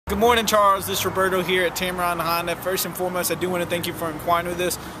Good morning, Charles. This is Roberto here at Tameron Honda. First and foremost, I do want to thank you for inquiring with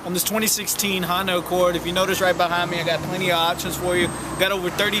us on this 2016 Honda Accord. If you notice right behind me, I got plenty of options for you. Got over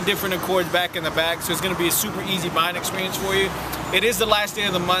 30 different Accords back in the back, so it's going to be a super easy buying experience for you. It is the last day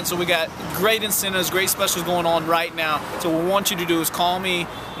of the month, so we got great incentives, great specials going on right now. So what we want you to do is call me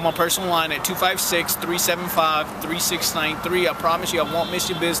on my personal line at 256-375-3693. I promise you I won't miss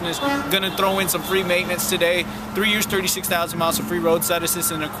your business. I'm going to throw in some free maintenance today. 3 years, 36,000 miles of free roadside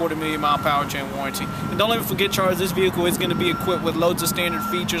assistance and a 250,000-mile powertrain warranty. And don't ever forget, Charles, this vehicle is going to be equipped with loads of standard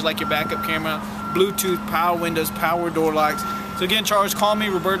features like your backup camera, Bluetooth, power windows, power door locks. So again, Charles, call me,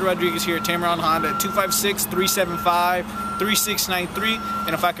 Roberto Rodriguez here at Tameron Honda at 256-375-3693.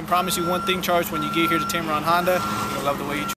 And if I can promise you one thing, Charles, when you get here to Tameron Honda, you'll love the way you treat